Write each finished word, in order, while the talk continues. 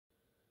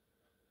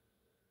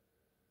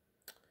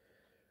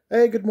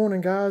Hey, good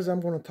morning, guys.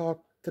 I'm going to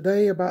talk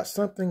today about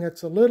something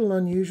that's a little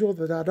unusual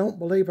that I don't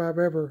believe I've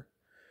ever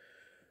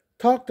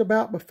talked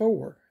about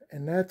before,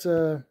 and that's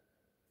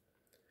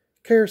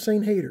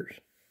kerosene heaters.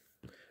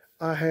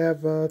 I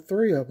have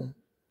 3 of them.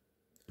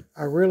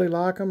 I really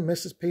like them.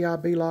 Mrs.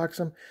 PIB likes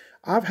them.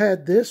 I've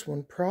had this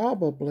one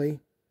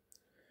probably,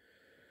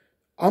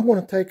 I'm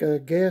going to take a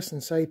guess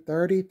and say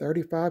 30,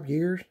 35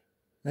 years,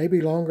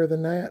 maybe longer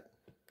than that,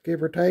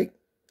 give or take.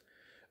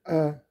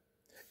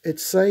 It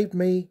saved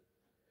me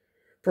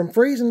from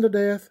freezing to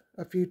death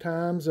a few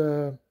times.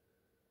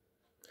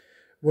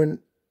 When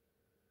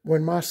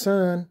my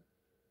son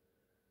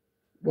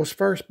was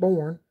first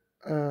born,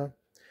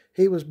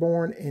 he was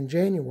born in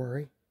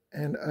January,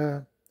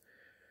 and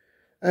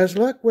as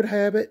luck would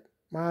have it,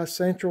 my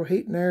central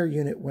heat and air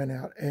unit went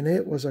out, and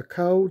it was a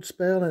cold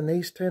spell in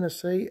East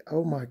Tennessee.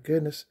 Oh my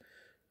goodness,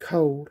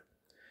 cold.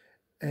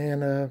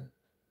 And of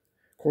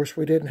course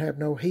we didn't have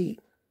no heat,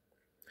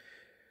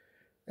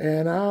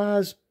 and I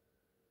was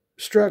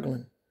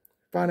struggling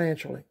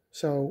financially.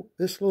 So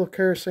this little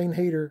kerosene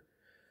heater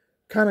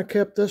kind of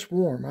kept us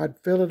warm. I'd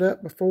fill it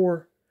up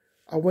before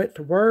I went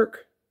to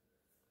work,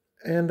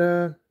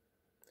 and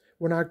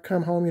when I'd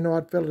come home,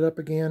 I'd fill it up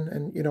again,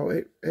 and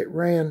it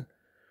ran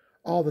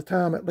all the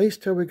time, at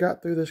least till we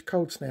got through this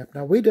cold snap.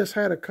 Now we just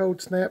had a cold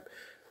snap.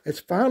 It's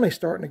finally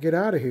starting to get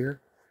out of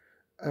here,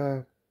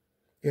 and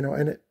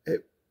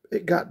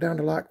it got down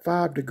to like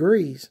 5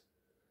 degrees,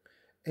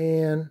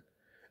 and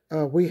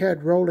we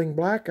had rolling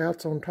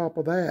blackouts on top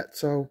of that.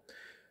 So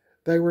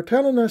they were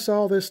telling us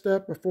all this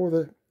stuff before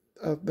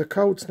the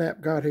cold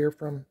snap got here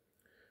from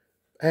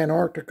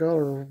Antarctica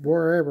or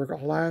wherever,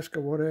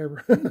 Alaska,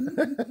 whatever.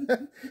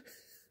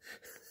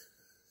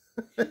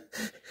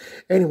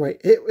 Anyway,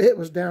 it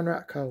was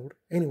downright cold.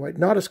 Anyway,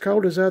 not as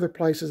cold as other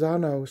places I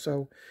know.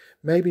 So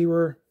maybe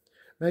I'm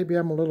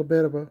a little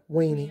bit of a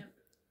weenie. Yeah.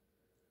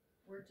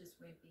 We're just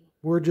wimpy.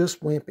 We're just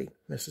wimpy,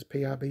 Mrs.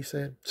 PIB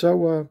said.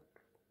 So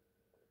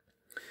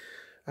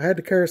I had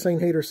the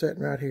kerosene heater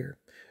sitting right here,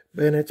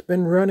 and it's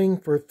been running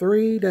for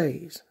 3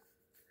 days.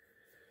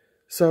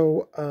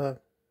 So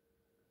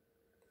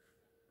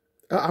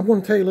I'm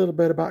going to tell you a little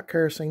bit about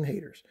kerosene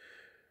heaters.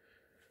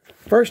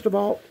 First of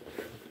all,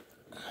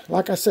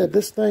 like I said,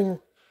 this thing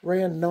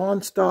ran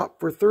non-stop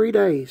for 3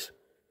 days.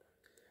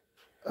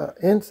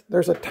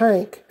 There's a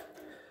tank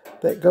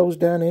that goes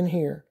down in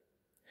here,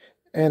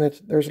 and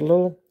there's a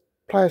little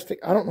plastic,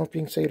 I don't know if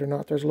you can see it or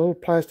not, there's a little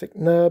plastic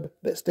nub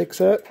that sticks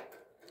up,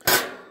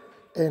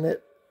 and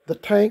the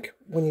tank,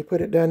 when you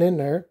put it down in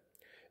there,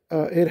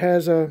 it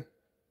has a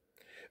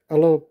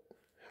little,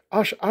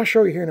 I'll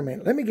show you here in a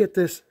minute. Let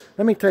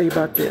me tell you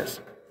about this.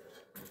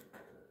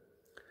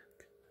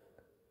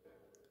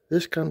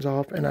 This comes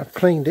off, and I've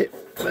cleaned it,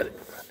 but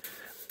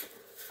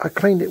I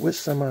cleaned it with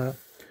some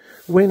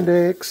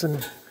Windex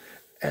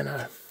and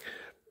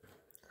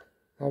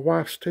my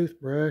wife's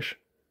toothbrush.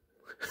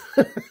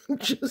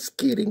 Just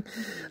kidding.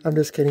 I'm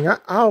just kidding. I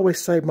always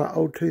save my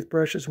old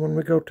toothbrushes when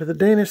we go to the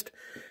dentist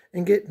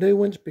and get new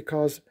ones,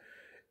 because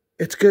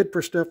it's good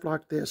for stuff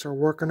like this, or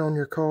working on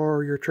your car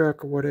or your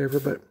truck or whatever.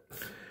 But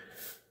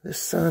this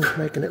sun's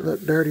making it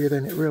look dirtier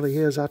than it really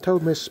is. I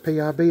told Mrs.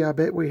 PIB I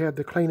bet we have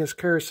the cleanest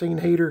kerosene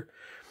heater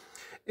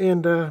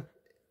in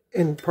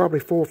probably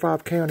 4 or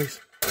 5 counties.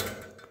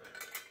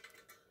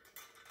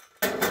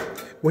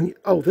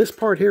 This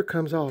part here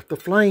comes off. The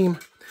flame,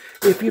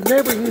 if you've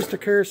never used a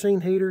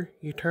kerosene heater,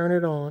 you turn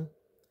it on,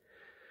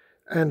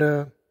 and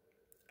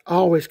I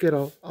always get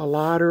a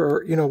lighter,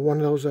 or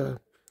one of those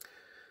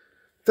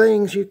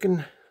things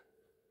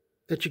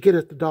that you get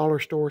at the dollar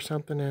store or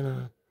something,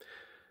 and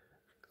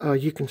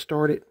you can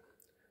start it,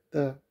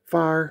 the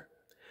fire.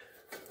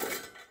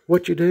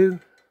 What you do,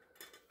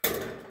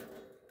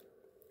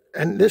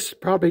 and this is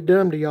probably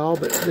dumb to y'all,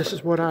 but this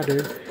is what I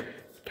do.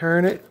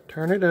 Turn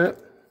it up.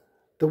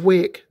 The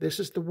wick, this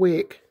is the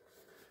wick,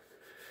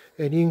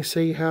 and you can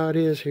see how it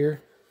is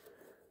here.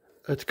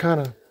 It's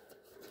kind of,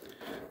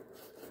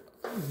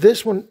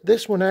 this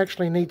one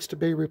actually needs to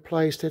be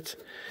replaced.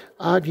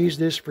 I've used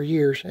this for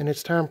years, and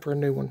it's time for a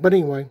new one. But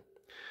anyway,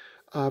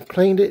 I've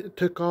cleaned it,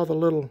 took all the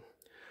little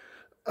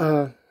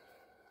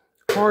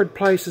hard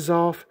places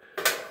off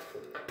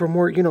from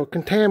where,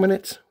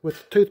 contaminants,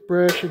 with the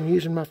toothbrush, and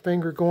using my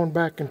finger going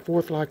back and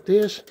forth like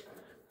this.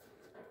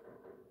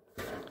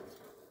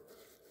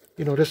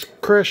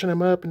 Just crushing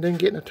them up and then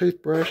getting a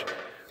toothbrush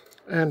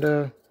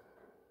and,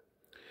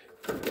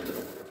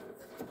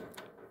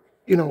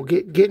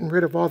 getting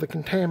rid of all the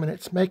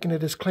contaminants, making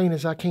it as clean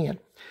as I can.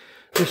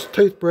 This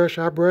toothbrush,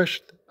 I brush.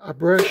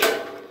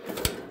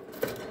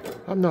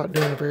 I'm not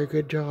doing a very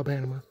good job,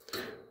 Anima.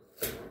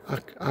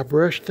 I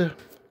brush the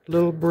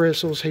little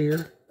bristles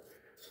here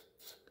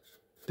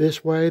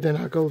this way, then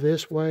I go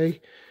this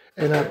way,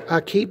 and I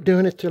keep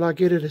doing it till I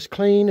get it as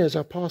clean as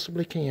I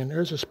possibly can.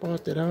 There's a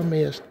spot that I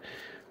missed,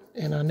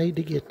 and I need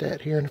to get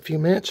that here in a few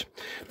minutes.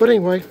 But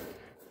anyway,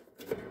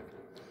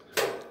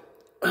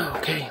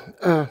 okay,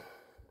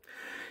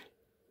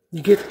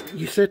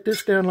 you set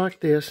this down like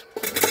this,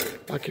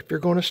 like if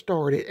you're going to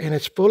start it, and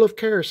it's full of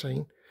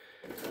kerosene.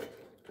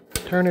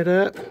 turn it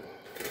up.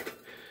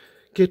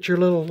 Get your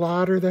little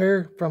lighter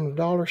there from the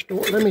dollar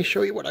store. Let me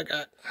show you what I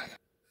got.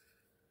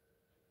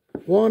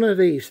 One of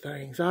these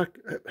things.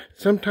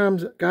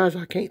 Sometimes, guys,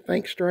 I can't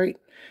think straight.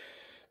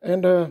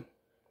 And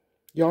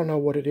y'all know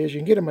what it is. You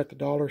can get them at the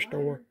dollar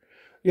store.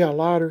 Yeah,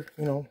 lighter,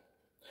 you know.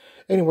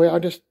 Anyway, I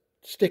just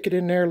stick it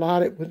in there,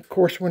 light it. Of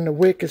course, when the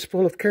wick is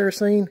full of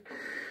kerosene,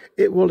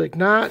 it will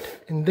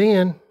ignite. And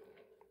then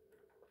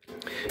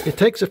it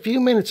takes a few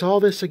minutes, all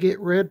this to get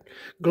red,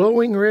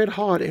 glowing red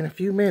hot in a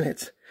few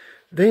minutes.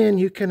 Then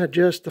you can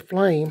adjust the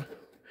flame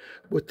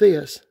with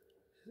this.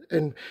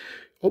 And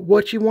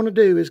what you want to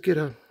do is get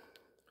a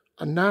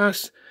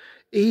nice,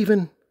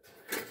 even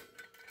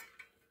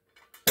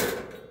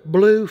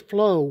blue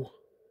flow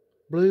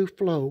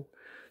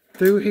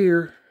through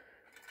here.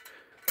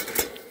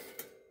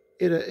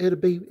 It'll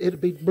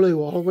be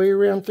blue all the way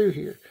around through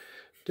here.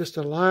 Just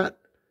a light,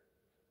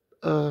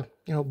 you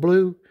know,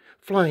 blue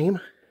flame.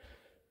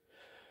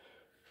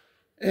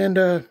 And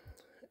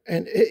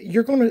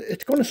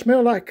it's gonna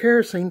smell like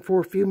kerosene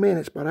for a few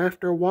minutes, but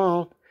after a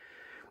while,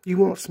 you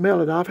won't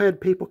smell it. I've had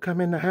people come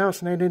in the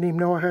house and they didn't even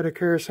know I had a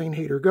kerosene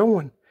heater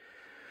going.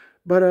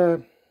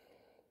 But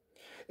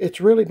it's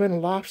really been a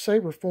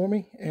lifesaver for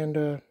me,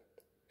 and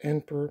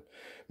for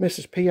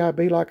Mrs.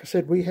 PIB. Like I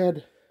said, we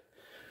had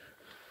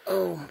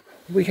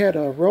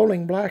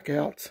rolling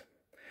blackouts,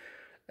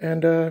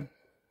 and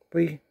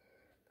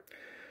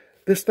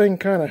this thing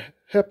kind of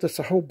helped us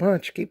a whole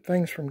bunch, keep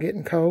things from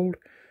getting cold.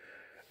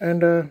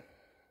 And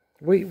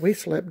we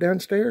slept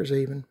downstairs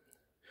even.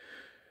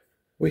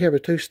 We have a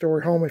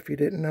 2-story home, if you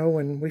didn't know,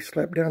 and we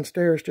slept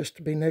downstairs just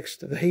to be next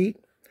to the heat.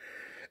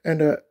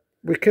 And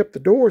we kept the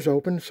doors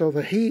open so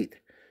the heat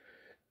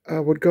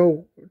would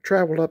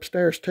travel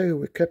upstairs too.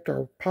 We kept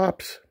our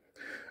pipes,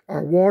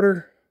 our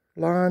water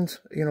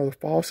lines, you know, the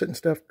faucet and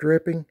stuff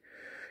dripping,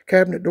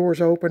 cabinet doors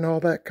open, all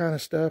that kind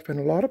of stuff. And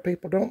a lot of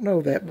people don't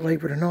know that,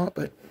 believe it or not.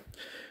 But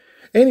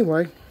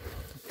anyway,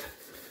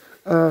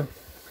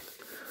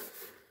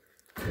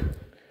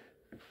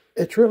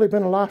 it's really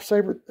been a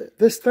lifesaver.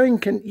 This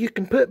thing you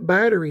can put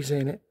batteries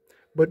in it,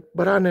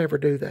 but I never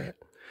do that.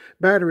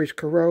 Batteries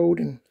corrode,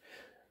 and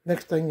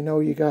next thing you know,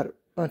 you got a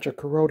bunch of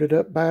corroded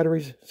up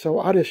batteries. So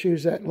I just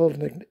use that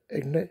little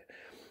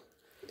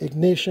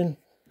ignition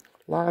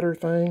lighter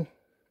thing.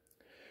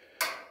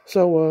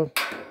 So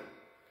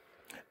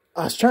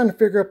I was trying to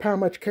figure out how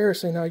much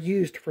kerosene I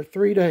used for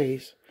 3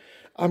 days.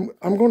 I'm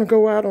going to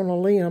go out on a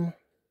limb.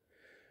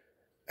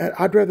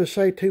 I'd rather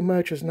say too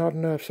much is not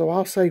enough, so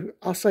I'll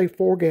say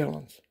 4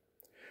 gallons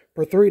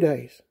for 3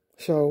 days.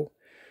 So,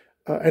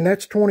 and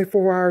that's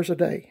 24 hours a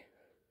day.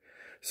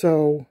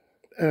 So,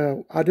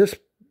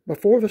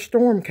 before the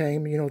storm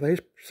came, you know, they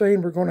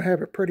saying we're going to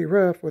have it pretty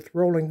rough with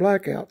rolling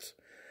blackouts.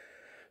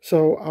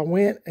 So I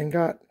went and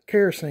got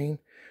kerosene,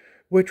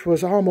 which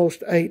was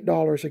almost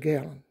 $8 a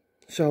gallon.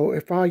 So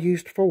if I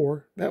used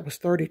 4, that was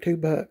 32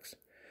 bucks.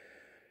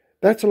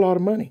 That's a lot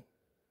of money.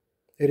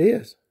 It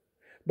is.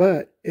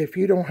 But if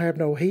you don't have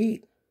no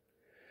heat,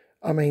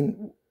 I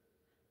mean,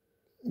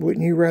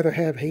 wouldn't you rather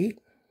have heat?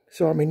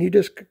 So, I mean, you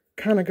just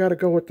kind of got to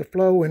go with the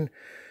flow. And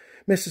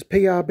Mrs.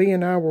 PIB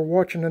and I were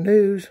watching the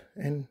news,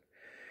 and,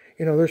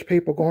 you know, there's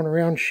people going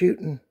around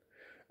shooting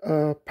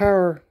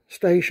power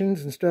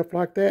stations and stuff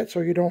like that, so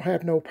you don't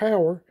have no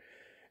power.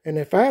 And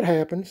if that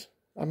happens,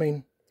 I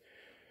mean,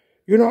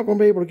 you're not going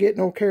to be able to get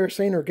no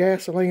kerosene or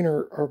gasoline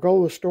or go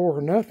to the store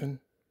or nothing.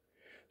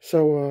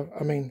 So,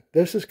 I mean,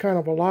 this is kind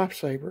of a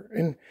lifesaver.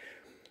 And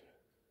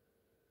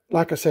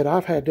like I said,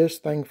 I've had this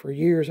thing for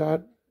years. I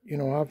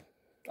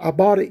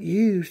bought it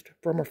used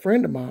from a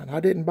friend of mine. I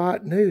didn't buy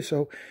it new,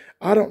 so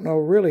I don't know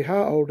really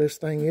how old this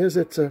thing is.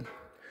 It's a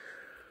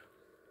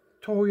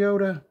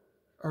Toyota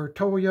or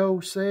Toyo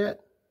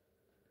set.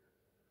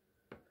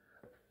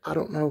 I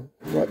don't know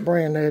what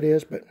brand that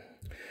is, but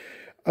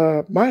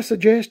my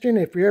suggestion,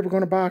 if you're ever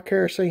going to buy a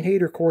kerosene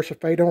heater, of course,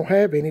 if they don't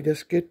have any,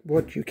 just get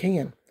what you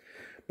can.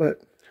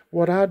 But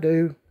what I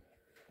do,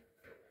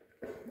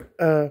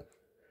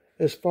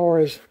 as far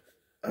as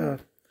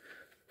the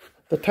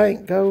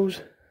tank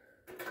goes,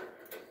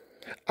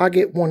 I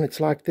get one that's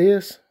like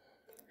this.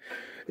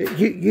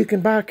 You can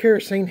buy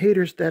kerosene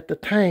heaters that the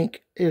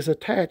tank is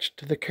attached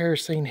to the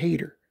kerosene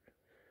heater.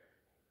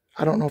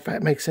 I don't know if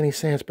that makes any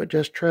sense, but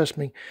just trust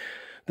me.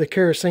 The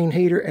kerosene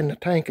heater and the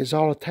tank is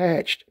all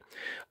attached.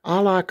 I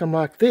like them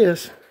like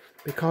this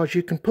because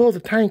you can pull the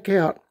tank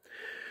out.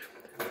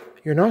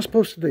 You're not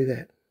supposed to do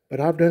that, but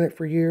I've done it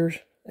for years,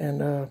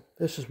 and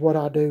this is what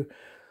I do.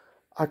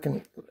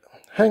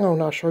 Hang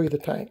on, I'll show you the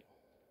tank.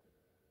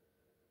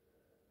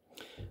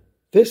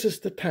 This is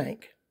the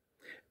tank,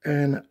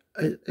 and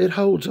it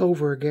holds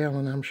over a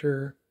gallon, I'm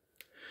sure.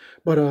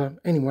 But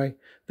anyway,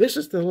 this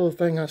is the little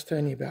thing I was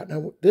telling you about.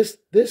 Now,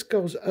 this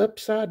goes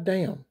upside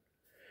down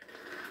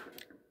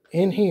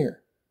in here.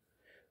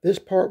 This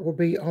part will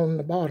be on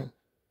the bottom.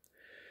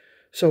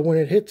 So when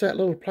it hits that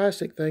little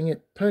plastic thing,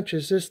 it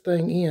punches this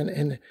thing in,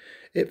 and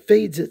it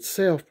feeds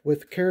itself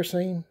with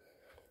kerosene.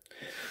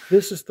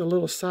 This is the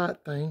little sight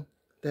thing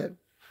that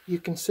you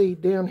can see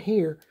down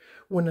here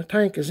when the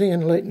tank is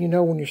in, letting you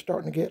know when you're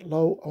starting to get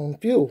low on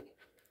fuel.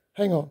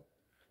 Hang on.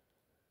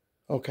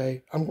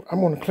 Okay, I'm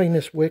going to clean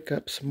this wick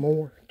up some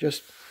more,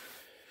 just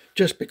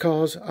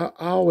because I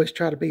always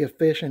try to be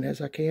efficient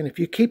as I can. If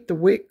you keep the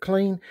wick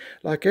clean,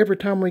 like every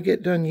time we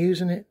get done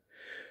using it,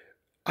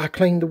 I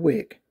clean the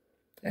wick,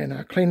 and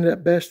I clean it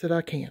up best that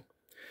I can.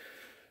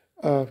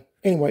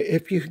 Anyway,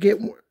 if you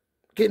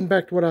getting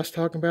back to what I was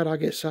talking about, I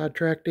get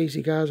sidetracked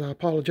easy, guys. I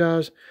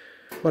apologize,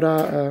 but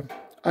I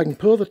can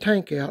pull the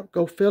tank out,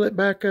 go fill it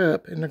back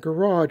up in the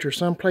garage or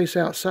someplace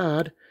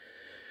outside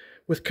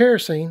with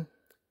kerosene,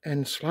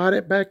 and slide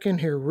it back in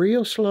here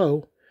real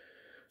slow,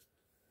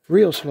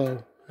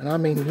 and I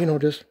mean, you know,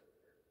 just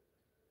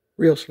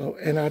real slow.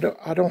 And I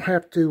don't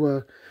have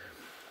to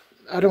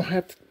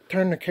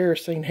turn the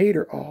kerosene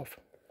heater off.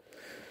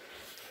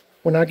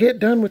 When I get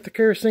done with the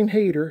kerosene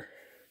heater,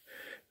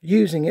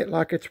 using it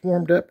like it's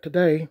warmed up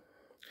today,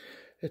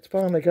 it's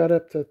finally got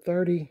up to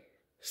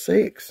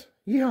 36.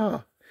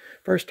 Yeah,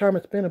 first time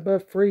it's been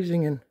above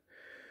freezing in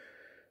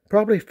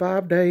probably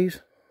 5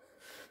 days.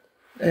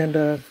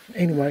 And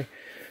anyway,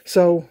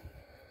 so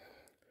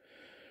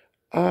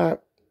I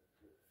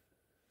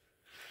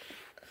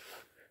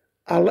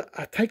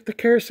take the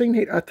kerosene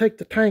heater, I take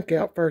the tank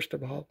out first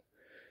of all.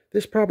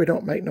 This probably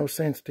don't make no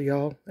sense to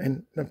y'all,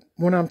 and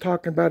when I'm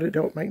talking about it,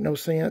 don't make no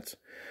sense.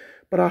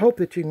 But I hope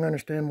that you can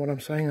understand what I'm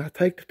saying. I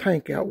take the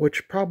tank out,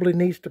 which probably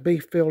needs to be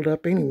filled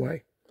up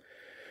anyway.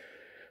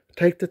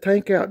 Take the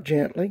tank out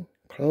gently,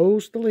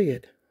 close the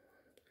lid.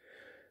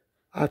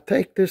 I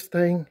take this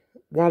thing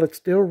while it's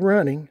still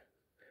running,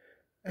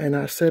 and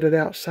I set it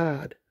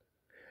outside,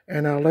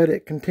 and I let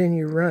it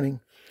continue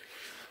running.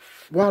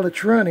 While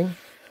it's running,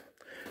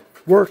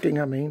 working,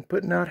 I mean,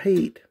 putting out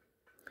heat,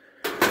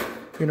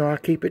 you know, I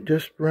keep it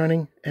just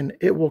running, and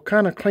it will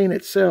kind of clean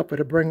itself.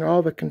 It'll bring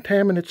all the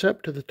contaminants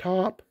up to the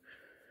top.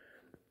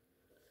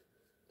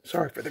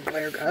 Sorry for the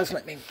glare, guys.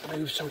 Let me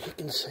move so you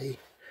can see.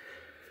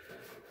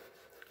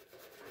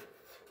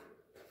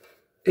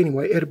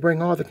 Anyway, it'll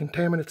bring all the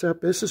contaminants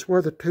up. This is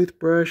where the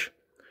toothbrush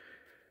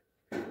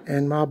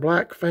and my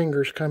black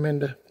fingers come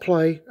into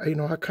play. You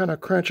know, I kind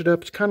of crunch it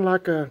up. It's kind of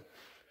like a,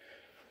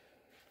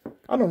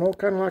 I don't know,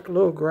 kind of like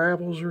little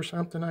gravels or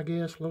something, I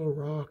guess, little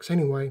rocks.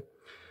 Anyway,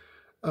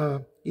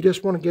 you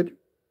just want to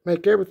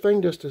make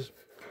everything just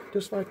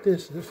like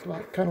this, just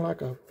like kind of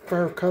like a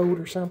fur coat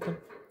or something.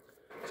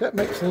 Does that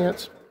make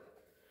sense?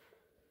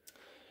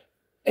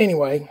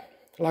 Anyway,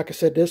 like I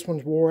said, this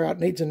one's wore out,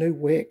 needs a new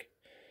wick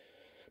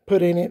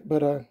put in it,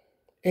 but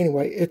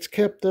anyway, it's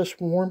kept us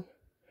warm.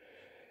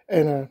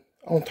 And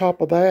on top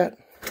of that,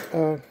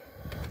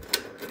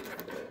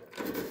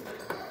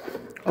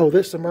 oh,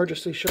 this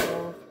emergency shut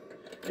off.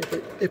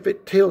 If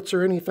it tilts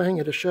or anything,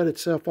 it'll shut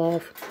itself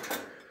off,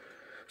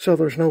 so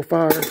there's no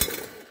fire.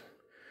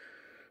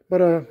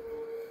 But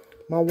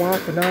my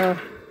wife and I,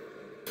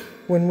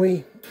 when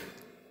we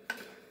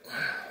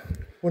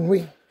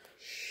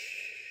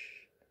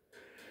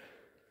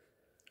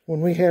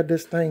had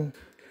this thing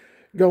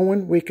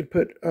going, we could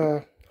put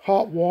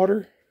hot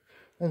water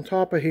on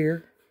top of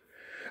here.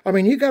 I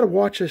mean, you got to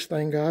watch this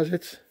thing, guys.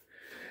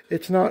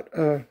 It's not,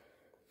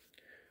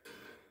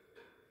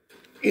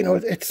 you know,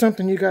 it's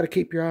something you got to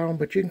keep your eye on.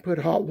 But you can put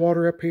hot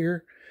water up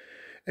here,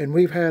 and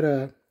we've had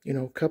a, you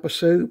know, cup of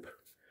soup,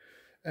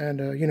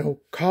 and you know,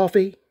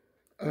 coffee.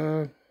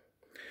 My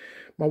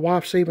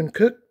wife's even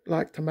cooked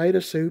like tomato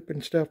soup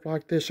and stuff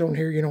like this on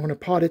here, you know, in a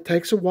pot. It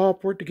takes a while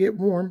for it to get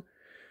warm,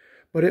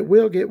 but it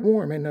will get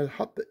warm. And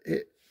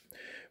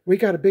we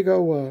got a big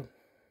old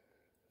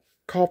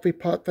coffee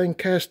pot thing,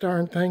 cast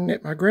iron thing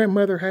that my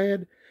grandmother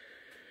had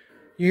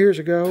years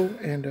ago,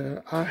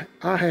 and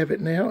I have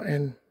it now,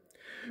 and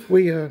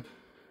we can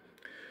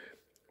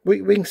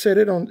set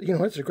it on, you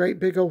know, it's a great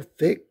big old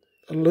thick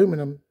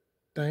aluminum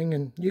thing,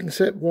 and you can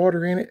set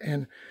water in it,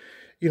 and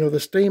you know,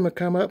 the steam will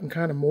come up and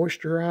kind of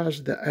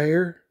moisturize the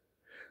air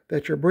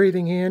that you're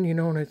breathing in, you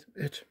know. And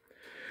it's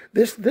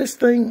this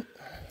thing,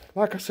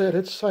 like I said,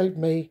 it's saved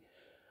me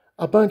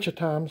a bunch of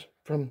times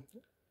from,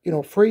 you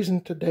know,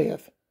 freezing to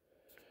death,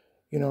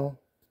 you know,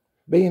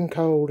 being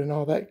cold and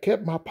all that.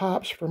 Kept my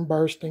pipes from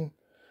bursting,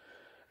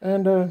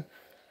 and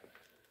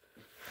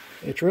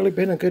it's really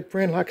been a good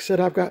friend. Like I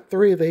said, I've got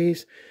 3 of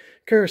these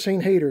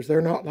kerosene heaters.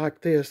 They're not like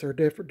this, they're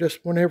different. Just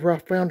whenever I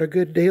found a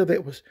good deal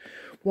that was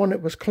one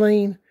that was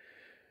clean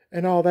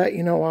and all that,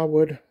 you know, I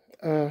would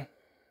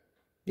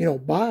you know,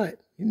 buy it,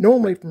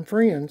 normally from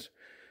friends.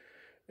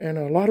 And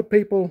a lot of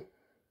people,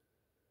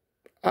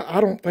 I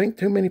don't think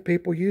too many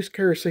people use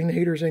kerosene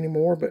heaters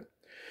anymore, but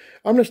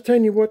I'm just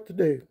telling you what to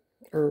do,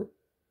 or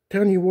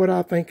telling you what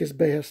I think is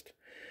best.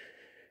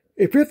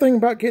 If you're thinking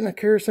about getting a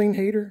kerosene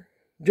heater,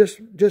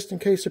 just in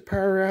case of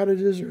power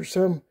outages, or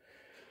some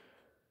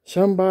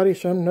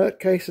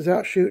nutcase is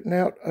out shooting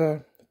out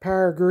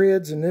power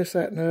grids and this,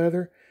 that, and the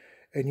other,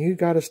 and you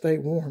got to stay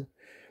warm,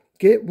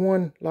 get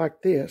one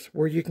like this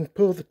where you can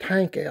pull the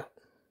tank out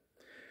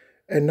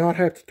and not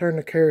have to turn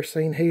the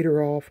kerosene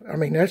heater off. I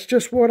mean, that's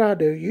just what I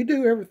do. You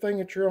do everything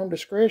at your own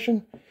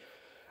discretion.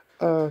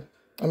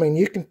 I mean,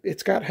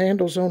 it's got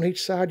handles on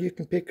each side. You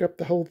can pick up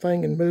the whole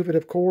thing and move it,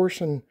 of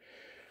course. And,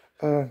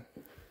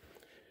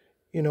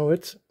 you know,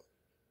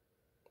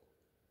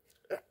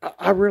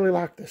 I really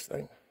like this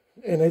thing.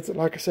 And it's,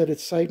 like I said,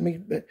 it's saved me.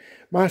 But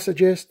my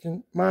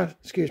suggestion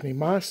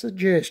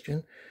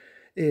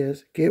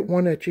is get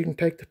one that you can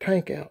take the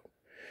tank out,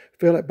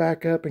 fill it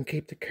back up, and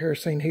keep the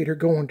kerosene heater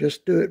going.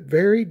 Just do it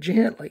very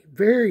gently,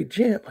 very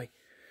gently.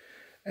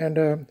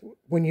 And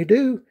when you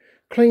do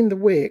clean the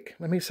wick,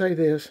 let me say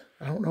this,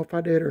 I don't know if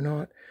I did or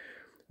not.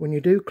 When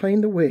you do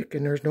clean the wick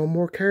and there's no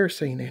more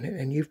kerosene in it,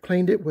 and you've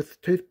cleaned it with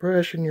a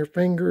toothbrush and your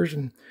fingers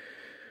and,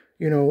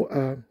 you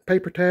know,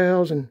 paper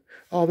towels and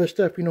all this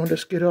stuff, you know,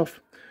 just get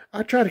off.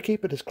 I try to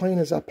keep it as clean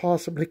as I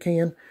possibly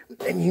can.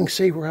 And you can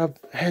see where I've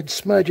had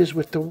smudges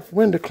with the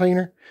window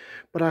cleaner,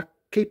 but I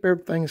keep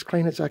everything as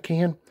clean as I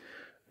can.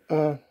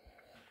 When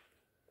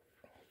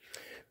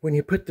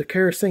you put the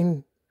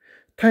kerosene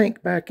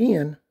tank back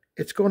in,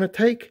 it's going to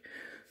take,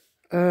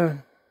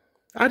 I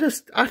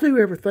do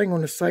everything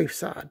on the safe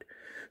side.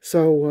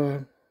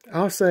 So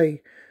I'll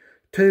say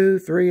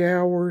 2-3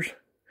 hours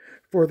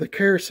for the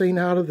kerosene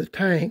out of the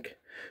tank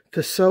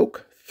to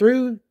soak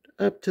through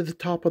up to the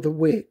top of the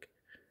wick.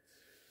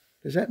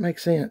 Does that make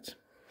sense?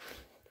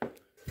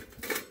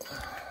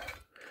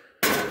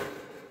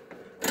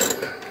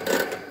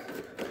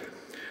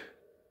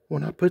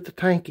 When I put the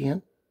tank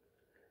in,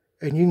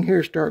 and you can hear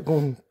it start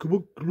going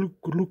gloop, gloop,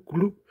 gloop,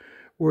 gloop,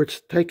 where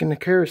it's taking the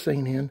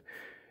kerosene in,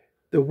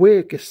 the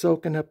wick is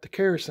soaking up the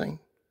kerosene.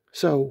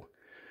 So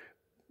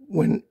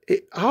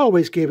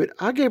I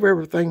give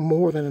everything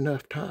more than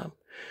enough time.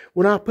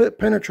 When I put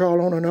Penetrol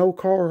on an old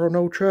car or an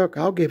old truck,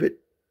 I'll give it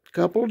a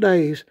couple of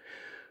days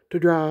to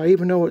dry,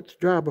 even though it's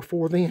dry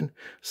before then.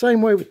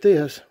 Same way with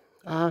this.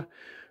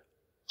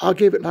 I'll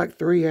give it like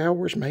 3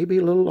 hours, maybe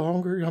a little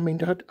longer. I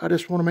mean, I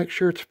just want to make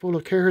sure it's full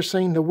of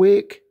kerosene, the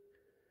wick.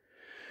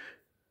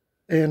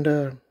 And,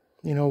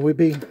 you know,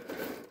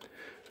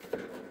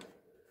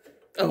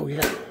 oh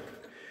yeah.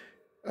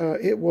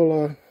 It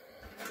will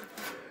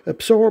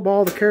absorb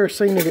all the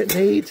kerosene that it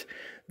needs.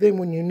 Then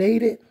when you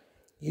need it,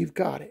 you've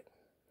got it.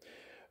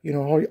 You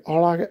know,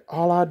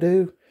 all I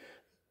do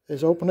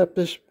is open up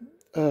this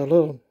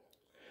little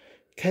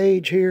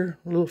cage here,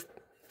 little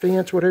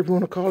fence, whatever you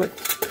want to call it.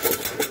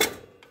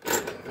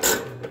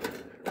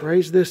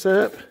 Raise this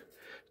up,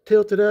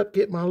 tilt it up,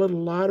 get my little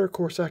lighter. Of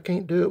course, I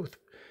can't do it with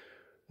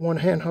one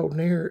hand holding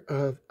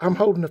here. I'm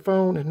holding the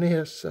phone in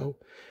this, so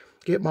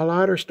get my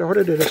lighter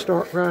started. It'll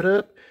start right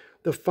up.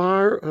 The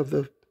fire of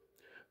the,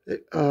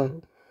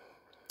 oh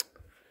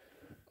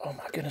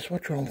my goodness,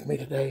 what's wrong with me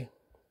today?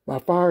 My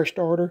fire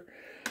starter,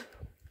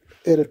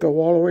 it'll go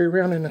all the way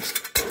around in a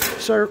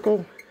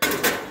circle,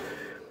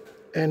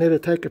 and it'll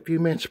take a few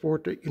minutes for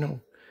it to, you know,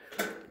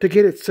 to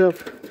get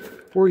itself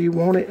where you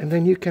want it. And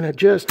then you can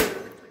adjust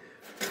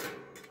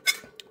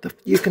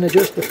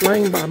the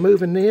flame by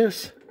moving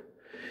this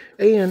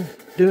and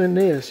doing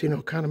this, you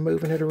know, kind of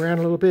moving it around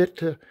a little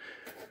bit.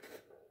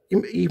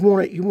 You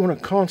want a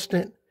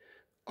constant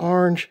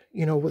orange,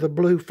 you know, with a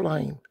blue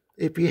flame.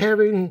 If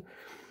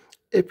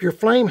your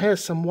flame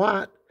has some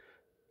white,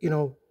 you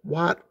know,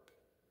 white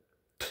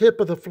tip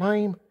of the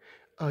flame,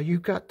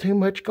 you've got too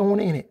much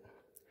going in it.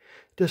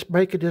 Just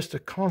make it just a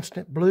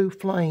constant blue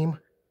flame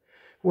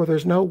where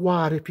there's no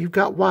white. If you've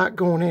got white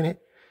going in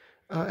it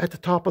at the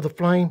top of the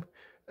flame,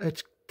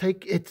 it's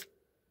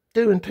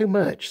doing too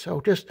much.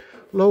 So just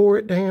lower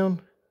it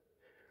down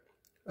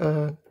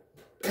and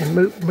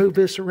move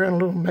this around a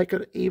little, make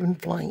it an even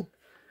flame.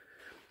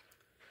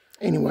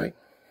 Anyway,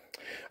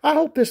 I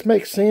hope this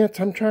makes sense.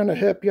 I'm trying to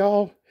help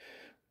y'all.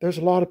 There's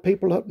a lot of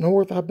people up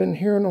north I've been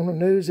hearing on the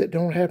news that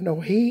don't have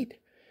no heat.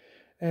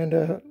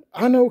 And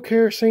I know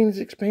kerosene is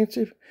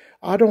expensive.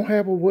 I don't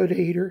have a wood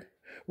heater.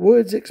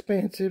 Wood's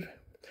expensive.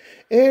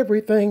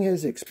 Everything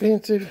is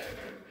expensive.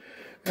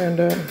 And,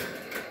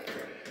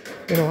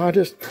 you know,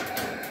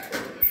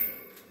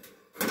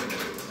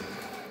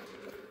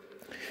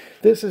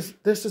 this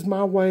is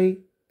my way.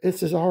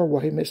 This is our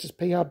way, Mrs.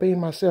 PIB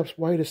and myself's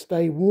way to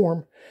stay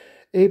warm,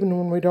 even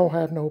when we don't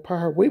have no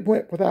power. We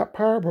went without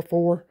power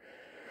before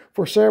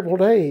for several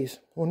days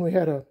when we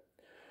had a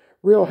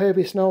real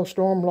heavy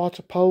snowstorm. Lots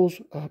of poles,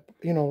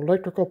 you know,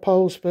 electrical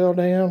poles fell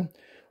down,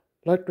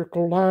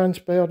 electrical lines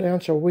fell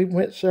down. So we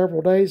went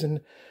several days,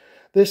 and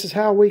this is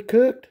how we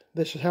cooked.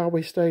 This is how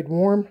we stayed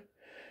warm.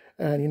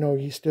 And, you know,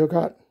 you still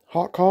got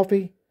hot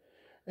coffee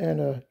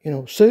and, you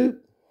know,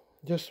 soup.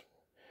 Just,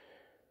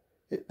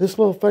 this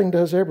little thing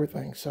does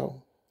everything.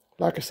 So,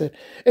 like I said,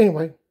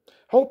 anyway,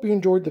 hope you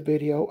enjoyed the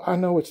video. I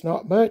know it's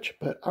not much,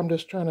 but I'm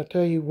just trying to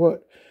tell you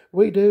what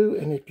we do.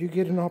 And if you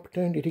get an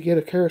opportunity to get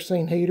a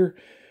kerosene heater,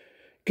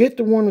 get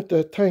the one with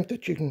the tank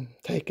that you can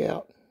take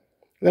out.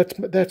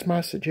 That's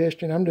my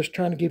suggestion. I'm just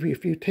trying to give you a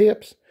few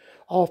tips.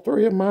 All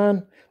 3 of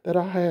mine that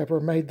I have are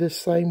made this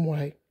same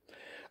way.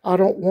 I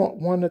don't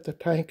want one that the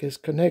tank is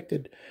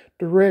connected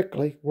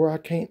directly where I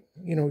can't,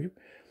 you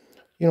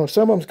know,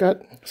 some of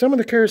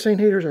the kerosene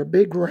heaters are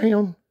big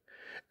round,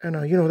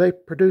 and, you know, they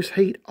produce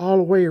heat all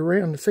the way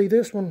around. See,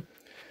 this one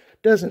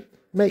doesn't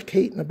make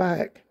heat in the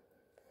back.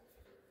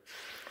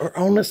 or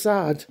on the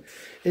sides.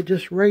 It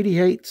just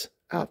radiates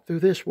out through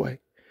this way.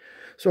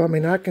 So, I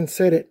mean, I can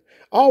set it,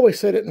 I always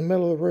set it in the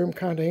middle of the room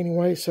kind of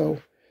anyway.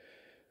 So,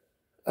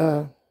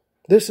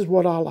 this is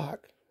what I like.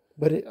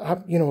 But,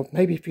 you know,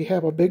 maybe if you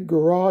have a big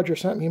garage or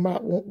something, you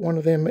might want one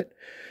of them that,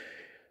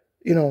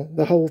 you know,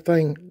 the whole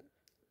thing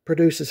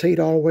produces heat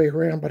all the way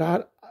around.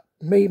 But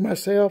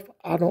myself,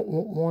 I don't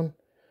want one.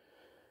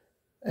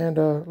 And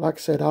like I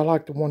said, I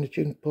like the one that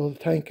you can pull the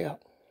tank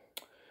out.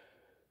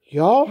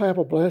 Y'all have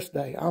a blessed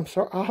day. I'm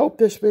sorry. I hope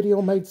this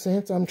video made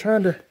sense. I'm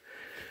trying to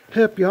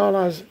help y'all.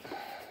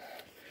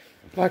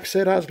 Like I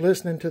said, I was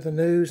listening to the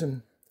news,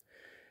 and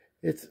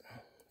it's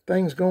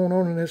things going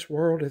on in this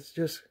world. It's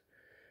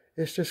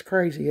just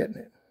crazy, isn't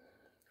it?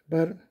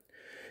 But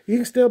you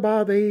can still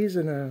buy these,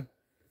 and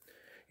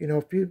you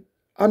know,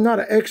 I'm not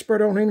an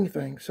expert on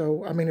anything,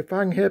 so I mean, if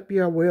I can help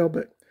you, I will.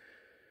 But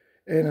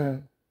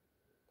you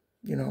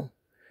know,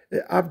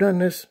 I've done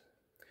this,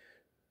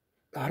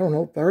 I don't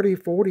know, 30,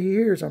 40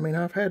 years. I mean,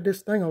 I've had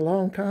this thing a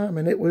long time,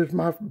 and it was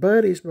my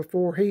buddy's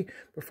before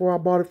I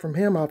bought it from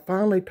him. I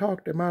finally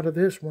talked him out of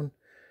this one.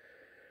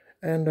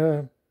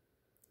 And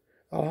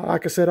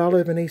like I said, I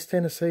live in East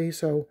Tennessee,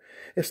 so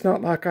it's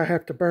not like I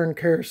have to burn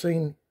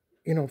kerosene,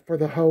 you know, for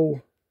the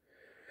whole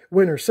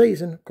winter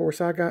season. Of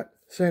course, I got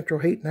central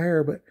heat and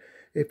air, but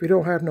if you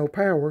don't have no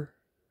power,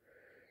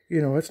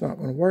 you know, it's not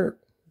going to work.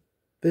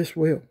 This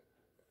will.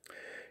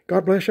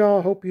 God bless y'all.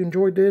 I hope you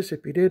enjoyed this.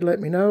 If you did,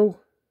 let me know.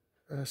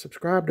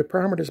 Subscribe to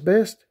Primer Is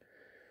Best.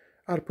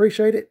 I'd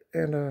appreciate it.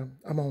 And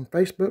I'm on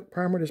Facebook,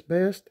 Primer Is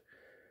Best,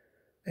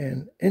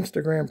 and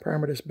Instagram,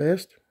 Primer Is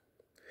Best.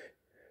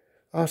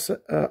 I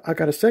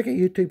got a second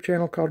YouTube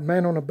channel called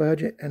Man on a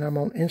Budget, and I'm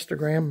on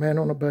Instagram, Man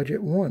on a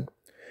Budget 1.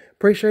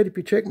 Appreciate if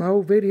you check my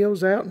old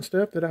videos out and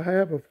stuff that I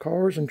have of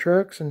cars and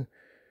trucks and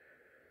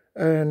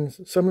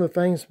some of the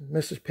things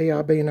Mrs.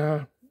 PIB and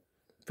I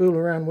fool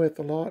around with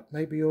a lot.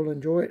 Maybe you'll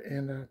enjoy it.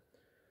 And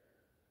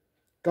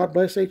God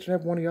bless each and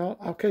every one of y'all.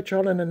 I'll catch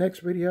y'all in the next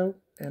video,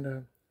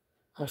 and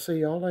I'll see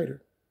y'all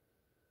later.